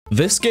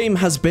This game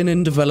has been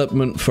in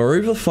development for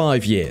over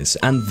 5 years,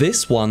 and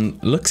this one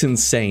looks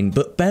insane,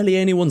 but barely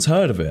anyone's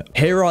heard of it.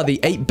 Here are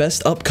the 8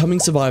 best upcoming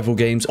survival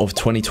games of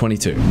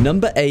 2022.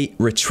 Number 8,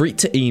 Retreat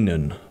to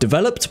Enon.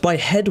 Developed by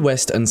Head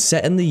West and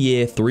set in the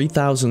year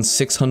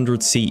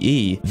 3600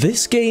 CE,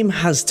 this game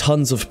has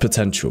tons of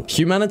potential.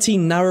 Humanity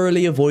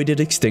narrowly avoided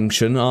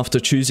extinction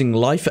after choosing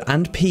life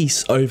and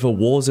peace over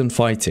wars and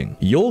fighting.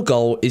 Your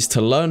goal is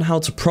to learn how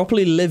to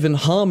properly live in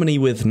harmony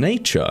with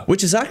nature,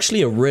 which is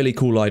actually a really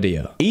cool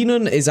idea.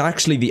 Enon is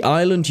actually the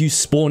island you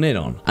spawn in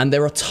on, and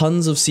there are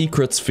tons of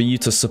secrets for you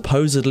to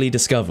supposedly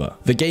discover.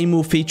 The game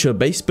will feature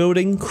base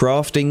building,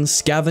 crafting,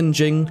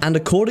 scavenging, and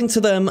according to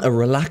them, a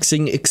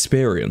relaxing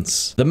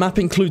experience. The map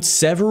includes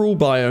several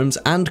biomes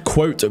and,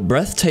 quote,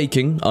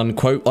 breathtaking,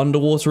 unquote,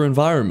 underwater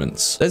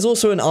environments. There's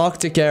also an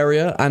Arctic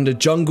area and a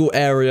jungle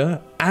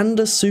area,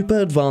 and a super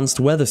advanced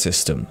weather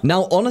system.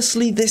 Now,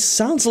 honestly, this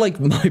sounds like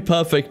my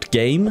perfect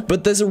game,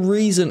 but there's a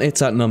reason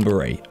it's at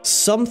number 8.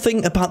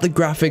 Something about the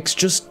graphics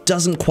just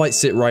doesn't quite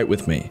sit right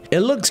with me. It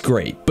looks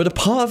great, but a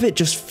part of it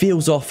just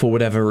feels off for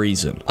whatever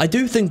reason. I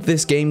do think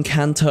this game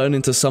can turn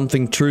into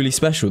something truly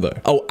special though.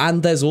 Oh,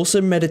 and there's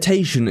also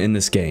meditation in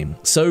this game.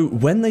 So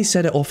when they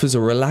said it offers a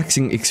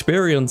relaxing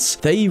experience,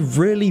 they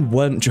really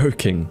weren't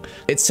joking.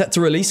 It's set to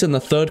release in the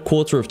 3rd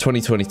quarter of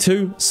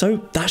 2022,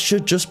 so that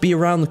should just be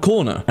around the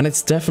corner, and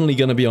it's definitely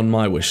going to be on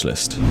my wish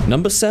list.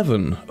 Number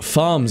 7,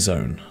 Farm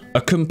Zone. A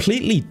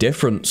completely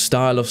different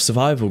style of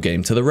survival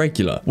game to the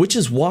regular, which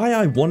is why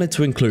I wanted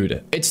to include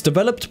it. It's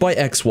developed by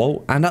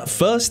Xwalt, and at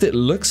first it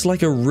looks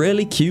like a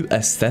really cute,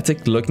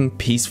 aesthetic looking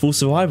peaceful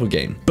survival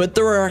game, but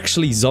there are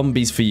actually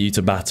zombies for you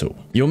to battle.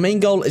 Your main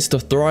goal is to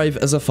thrive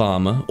as a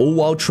farmer, all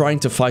while trying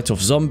to fight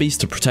off zombies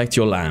to protect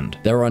your land.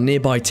 There are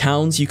nearby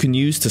towns you can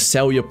use to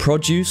sell your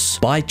produce,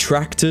 buy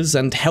tractors,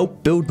 and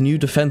help build new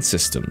defense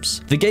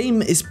systems. The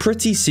game is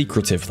pretty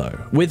secretive though,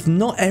 with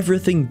not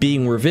everything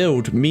being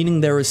revealed,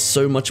 meaning there is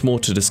so much more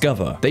to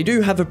discover. They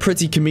do have a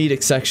pretty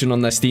comedic section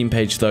on their Steam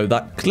page though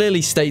that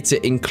clearly states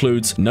it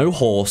includes no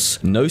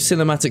horse, no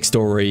cinematic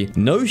story,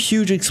 no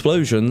huge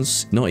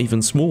explosions, not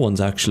even small ones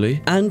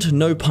actually, and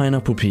no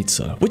pineapple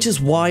pizza, which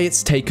is why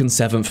it's taken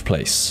 7th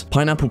place.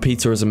 Pineapple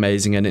pizza is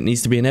amazing and it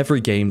needs to be in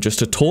every game just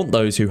to taunt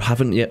those who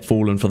haven't yet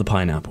fallen for the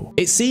pineapple.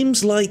 It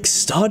seems like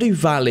Stardew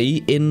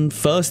Valley in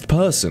first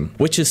person,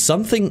 which is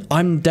something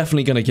I'm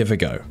definitely gonna give a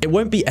go. It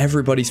won't be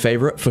everybody's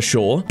favorite for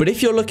sure, but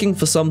if you're looking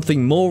for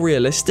something more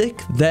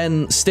realistic,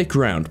 then stick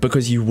around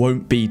because you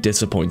won't be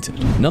disappointed.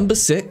 Number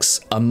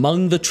 6,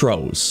 Among the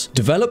Trolls.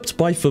 Developed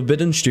by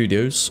Forbidden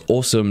Studios,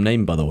 awesome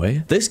name by the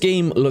way, this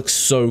game looks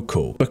so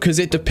cool because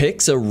it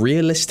depicts a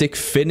realistic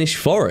Finnish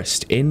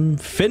forest in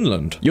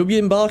Finland. You'll be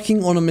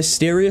embarking on a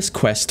mysterious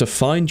quest to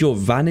find your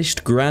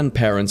vanished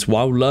grandparents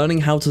while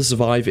learning how to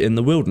survive in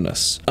the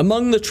wilderness.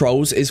 Among the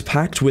Trolls is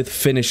packed with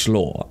Finnish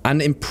lore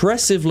and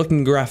impressive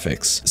looking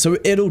graphics, so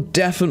it'll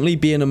definitely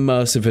be an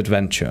immersive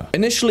adventure.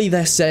 Initially,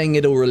 they're saying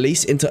it'll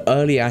release into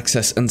early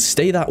access and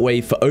stay that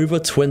way for over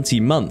 20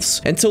 months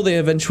until they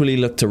eventually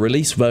look to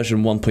release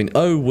version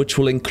 1.0, which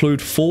will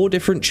include 4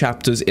 different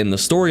chapters in the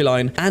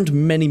storyline and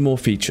many more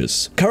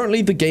features.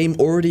 Currently, the game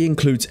already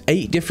includes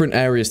 8 different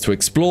areas to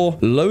explore,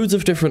 loads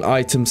of different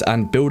items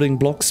and building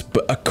blocks,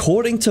 but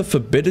according to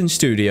Forbidden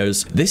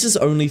Studios, this is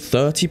only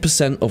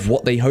 30% of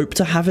what they hope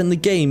to have in the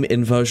game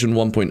in version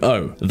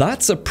 1.0.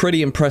 That's a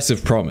pretty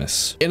impressive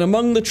promise. In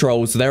Among the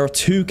Trolls, there are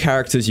 2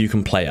 characters you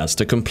can play as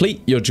to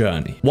complete your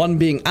journey, one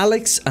being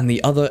Alex and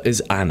the other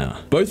is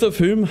Anna, both of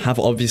whom have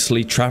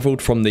obviously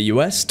traveled from the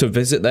US to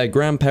visit their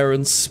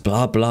grandparents,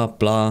 blah blah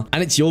blah,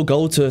 and it's your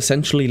goal to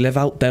essentially live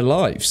out their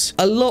lives.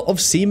 A lot of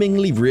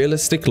seemingly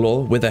realistic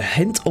lore with a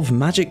hint of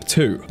magic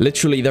too.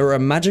 Literally, there are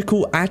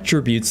magical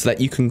attributes that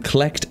you can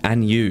collect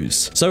and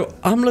use. So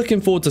I'm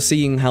looking forward to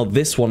seeing how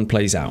this one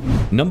plays out.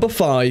 Number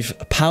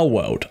 5, Power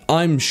World.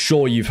 I'm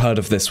sure you've heard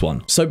of this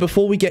one. So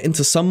before we get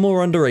into some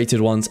more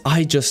underrated ones,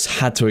 I just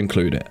had to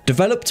include it.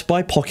 Developed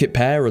by Pocket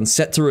Pair and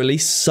set to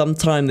release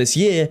sometime this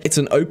year, it's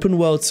an open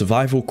world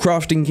survival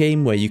crafting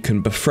game where you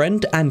can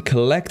befriend and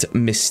collect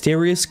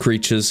mysterious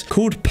creatures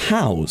called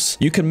POWs.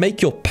 You can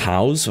make your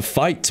POWs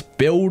fight,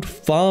 build,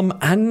 farm,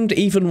 and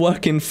even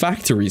work in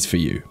factories for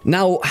you.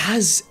 Now,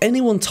 has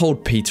anyone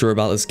told Peter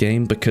about this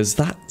game? Because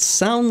that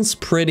sounds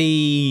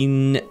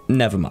pretty...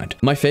 never mind.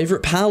 My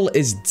favorite PAL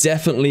is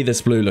definitely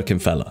this blue looking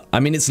fella. I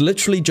mean, it's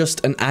literally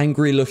just an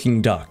angry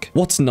looking duck.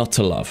 What's not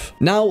to love?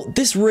 Now,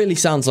 this really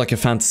sounds like a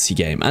fantasy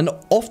game, and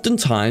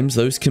oftentimes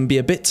those can be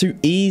a bit too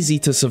easy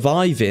to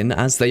survive in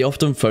as they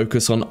often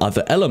focus on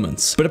other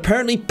elements. But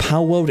apparently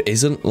Power World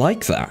isn't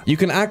like that. You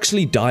can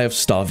actually die of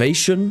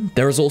starvation,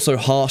 there is also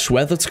harsh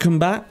weather to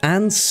combat,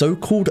 and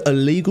so-called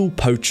illegal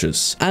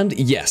poachers. And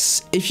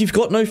yes, if you've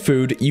got no food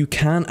food, you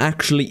can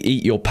actually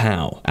eat your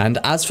POW. And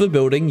as for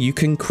building, you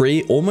can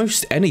create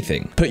almost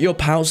anything. Put your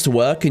POWs to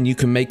work and you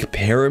can make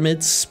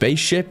pyramids,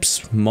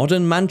 spaceships,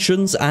 modern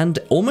mansions, and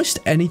almost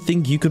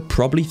anything you could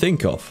probably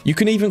think of. You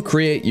can even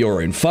create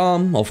your own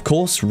farm, of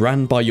course,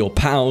 ran by your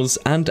POWs,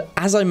 and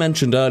as I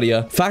mentioned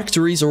earlier,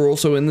 factories are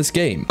also in this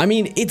game. I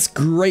mean, it's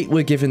great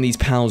we're giving these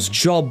POWs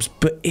jobs,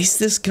 but is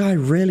this guy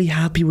really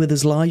happy with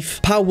his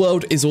life? POW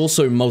World is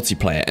also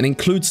multiplayer and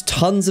includes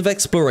tons of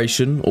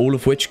exploration, all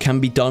of which can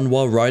be done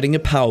while riding a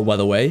POW, by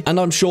the way, and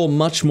I'm sure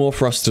much more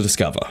for us to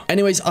discover.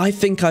 Anyways, I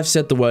think I've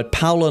said the word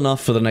POW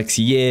enough for the next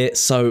year,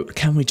 so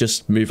can we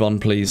just move on,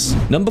 please?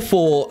 Number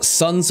 4,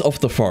 Sons of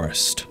the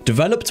Forest.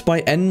 Developed by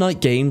End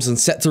Night Games and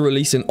set to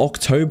release in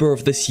October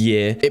of this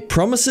year, it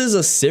promises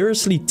a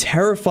seriously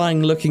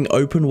terrifying looking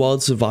open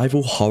world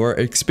survival horror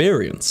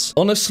experience.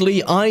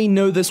 Honestly, I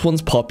know this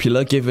one's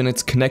popular given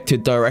it's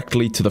connected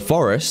directly to the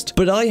forest,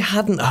 but I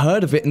hadn't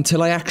heard of it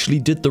until I actually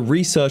did the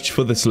research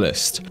for this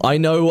list. I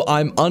know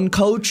I'm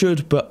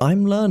uncultured, but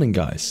I'm learning,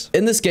 guys.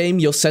 In this game,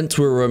 you're sent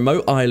to a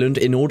remote island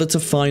in order to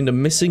find a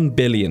missing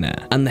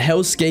billionaire, and the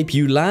hellscape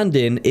you land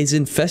in is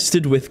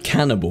infested with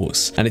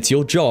cannibals, and it's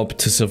your job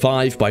to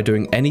survive by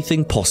doing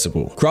anything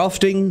possible.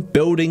 Crafting,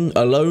 building,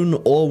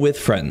 alone, or with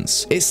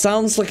friends. It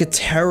sounds like a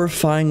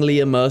terrifyingly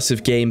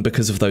immersive game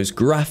because of those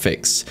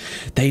graphics.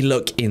 They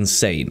look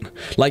insane.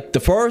 Like The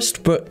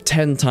Forest, but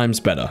 10 times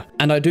better.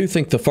 And I do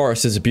think The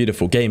Forest is a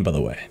beautiful game, by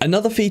the way.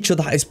 Another feature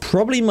that is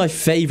probably my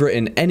favorite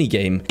in any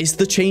game is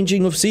the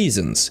changing of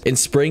seasons. In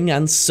spring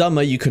and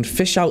summer, you can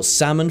fish out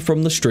salmon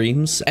from the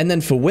streams, and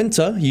then for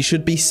winter, you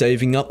should be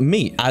saving up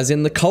meat. As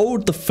in the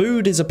cold, the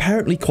food is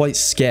apparently quite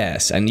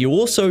scarce, and you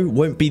also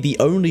won't be the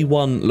only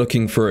one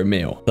looking for a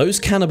meal. Those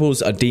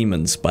cannibals are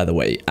demons, by the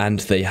way, and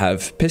they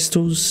have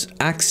pistols,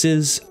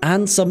 axes,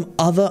 and some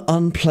other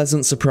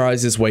unpleasant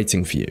surprises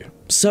waiting for you.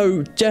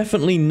 So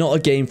definitely not a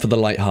game for the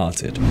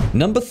lighthearted.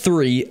 Number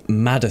 3,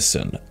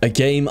 Madison, a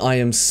game I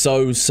am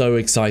so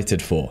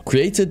excited for.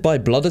 Created by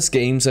Bloodus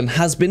Games and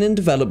has been in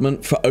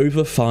development for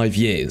over 5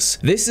 years.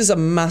 This is a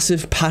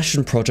massive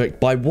passion project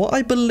by what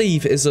I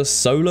believe is a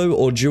solo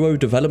or duo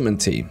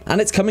development team, and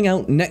it's coming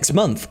out next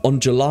month on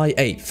July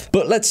 8th.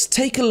 But let's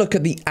take a look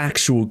at the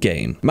actual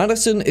game.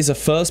 Madison is a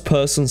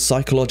first-person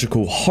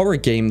psychological horror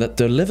game that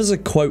delivers a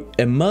quote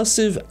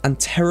immersive and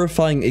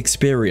terrifying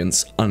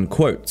experience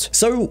unquote.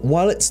 So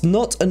while it's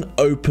not an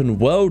open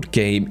world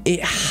game, it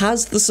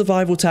has the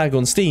survival tag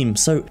on Steam,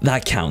 so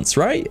that counts,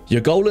 right?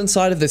 Your goal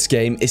inside of this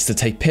game is to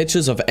take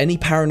pictures of any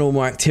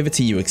paranormal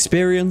activity you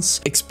experience,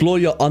 explore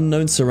your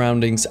unknown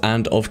surroundings,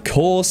 and of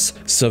course,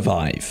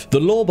 survive. The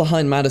lore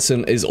behind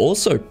Madison is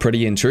also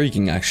pretty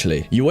intriguing,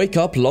 actually. You wake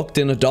up locked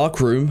in a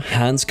dark room,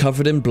 hands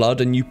covered in blood,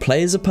 and you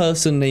play as a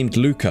person named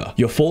Luca.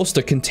 You're forced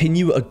to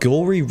continue a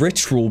gory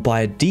ritual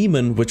by a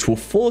demon which will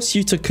force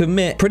you to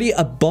commit pretty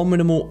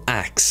abominable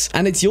acts,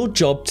 and it's your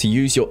job to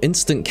use your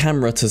instant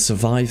camera to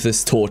survive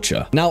this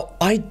torture. Now,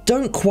 I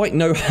don't quite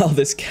know how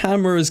this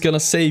camera is gonna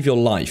save your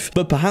life,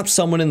 but perhaps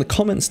someone in the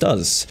comments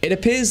does. It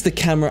appears the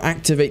camera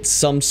activates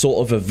some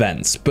sort of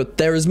events, but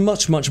there is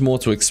much more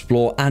to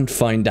explore and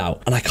find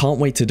out, and I can't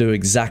wait to do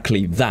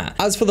exactly that.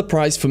 As for the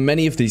price for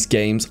many of these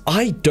games,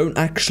 I don't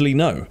actually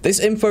know. This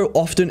info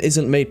often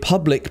isn't made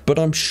public, but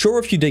I'm sure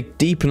if you dig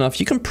deep enough,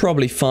 you can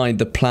probably find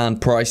the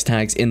planned price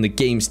tags in the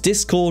game's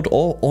Discord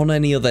or on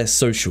any of their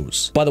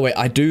socials. By the way,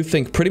 I do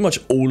think pretty much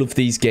all of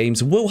these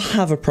games will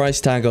have a price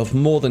tag of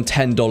more than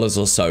 $10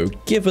 or so,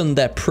 given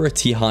their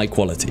pretty high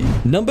quality.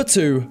 Number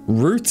 2,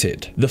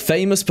 Rooted, the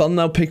famous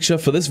thumbnail picture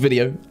for this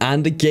video,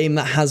 and a game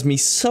that has me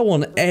so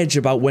on edge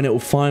about when it will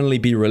finally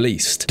be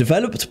released.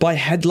 Developed by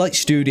Headlight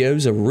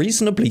Studios, a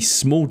reasonably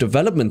small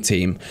development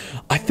team,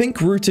 I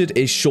think Rooted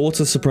is sure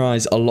to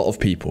surprise a lot of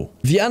people.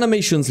 The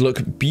animations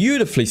look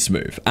beautifully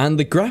smooth, and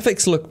the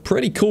graphics look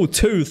pretty cool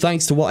too,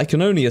 thanks to what I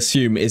can only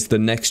assume is the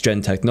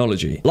next-gen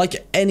technology.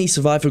 Like any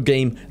survival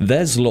game,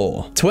 there's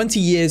lore. 20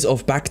 years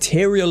of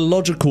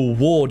bacteriological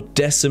war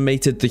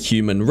decimated the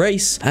human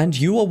race, and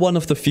you are one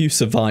of the few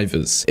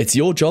survivors. It's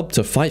your job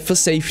to fight for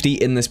safety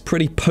in this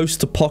pretty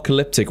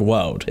post-apocalyptic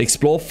world.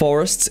 Explore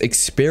forests,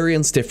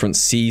 experience different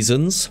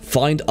seasons,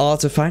 find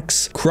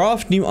artifacts,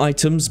 craft new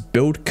items,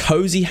 build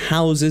cozy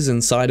houses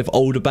inside of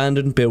old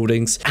abandoned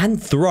buildings,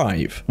 and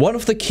thrive. One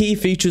of the key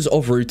features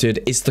of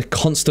Rooted is the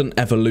constant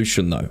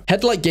evolution though.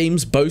 Headlight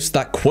Games boast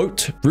that,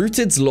 quote,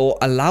 Rooted's lore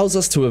allows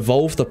us to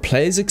evolve the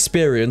player's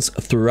experience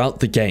throughout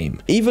the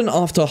game, even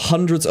after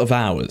hundreds of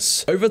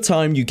hours. Over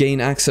time, you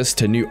gain access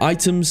to new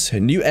items,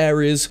 new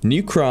areas,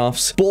 new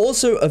crafts, but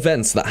also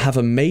events that have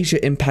a major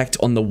impact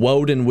on the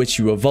world in which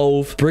you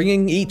evolve,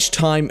 bringing each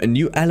time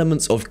new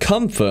elements of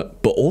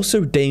comfort, but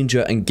also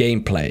danger and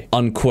gameplay,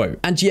 unquote.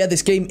 And yeah,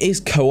 this game is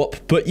co-op,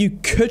 but you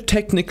could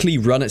technically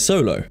run it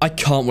solo. I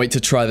can't wait to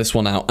try this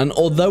one out, and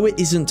although it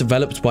isn't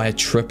developed by a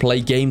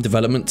AAA game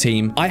development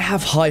team, I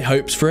have high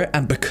hopes for it,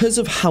 and because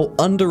of how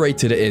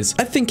underrated it is,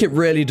 I think it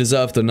really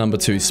deserved the number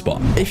number 2 spot.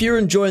 If you're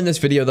enjoying this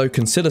video though,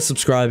 consider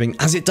subscribing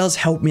as it does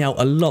help me out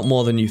a lot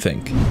more than you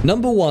think.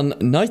 Number 1,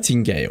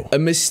 Nightingale, a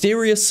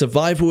mysterious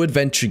survival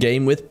adventure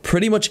game with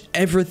pretty much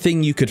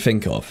everything you could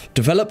think of.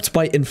 Developed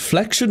by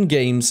Inflection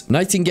Games,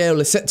 Nightingale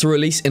is set to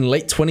release in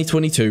late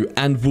 2022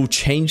 and will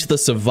change the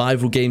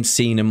survival game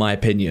scene in my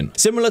opinion.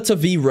 Similar to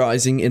V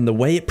Rising in the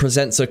way it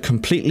presents a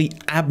completely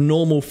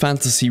abnormal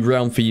fantasy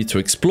realm for you to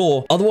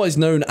explore, otherwise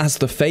known as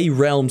the Fey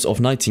realms of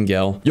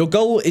Nightingale. Your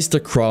goal is to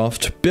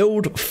craft,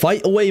 build,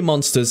 fight away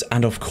monsters,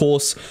 and of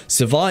course,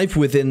 survive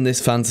within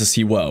this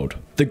fantasy world.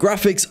 The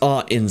graphics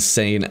are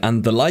insane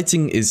and the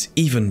lighting is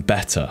even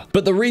better.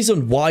 But the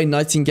reason why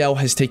Nightingale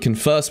has taken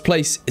first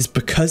place is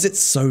because it's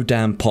so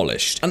damn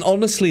polished and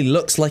honestly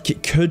looks like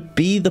it could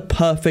be the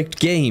perfect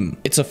game.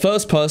 It's a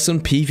first-person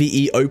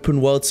PvE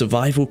open-world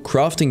survival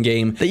crafting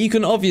game that you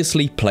can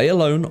obviously play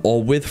alone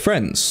or with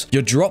friends.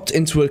 You're dropped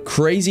into a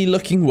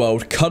crazy-looking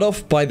world cut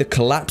off by the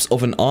collapse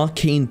of an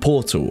arcane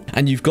portal,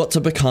 and you've got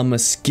to become a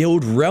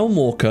skilled realm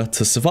walker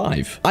to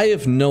survive. I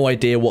have no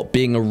idea what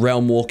being a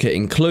realm walker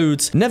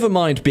includes, never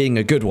mind being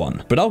a good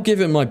one, but I'll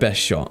give it my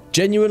best shot.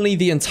 Genuinely,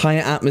 the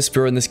entire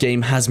atmosphere in this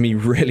game has me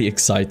really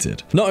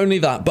excited. Not only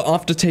that, but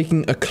after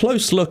taking a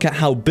close look at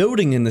how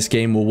building in this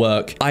game will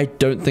work, I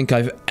don't think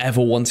I've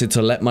ever wanted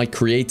to let my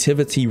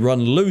creativity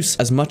run loose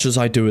as much as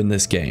I do in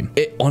this game.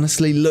 It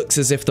honestly looks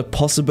as if the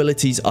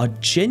possibilities are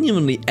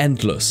genuinely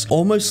endless,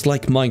 almost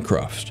like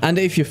Minecraft. And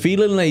if you're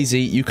feeling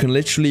lazy, you can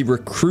literally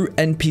recruit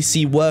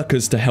NPC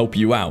workers to help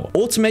you out,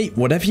 automate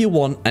whatever you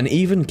want, and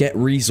even get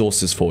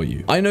resources for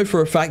you. I know for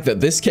a fact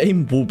that this game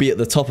will be at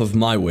the top of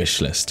my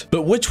wish list.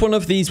 But which one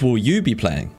of these will you be playing?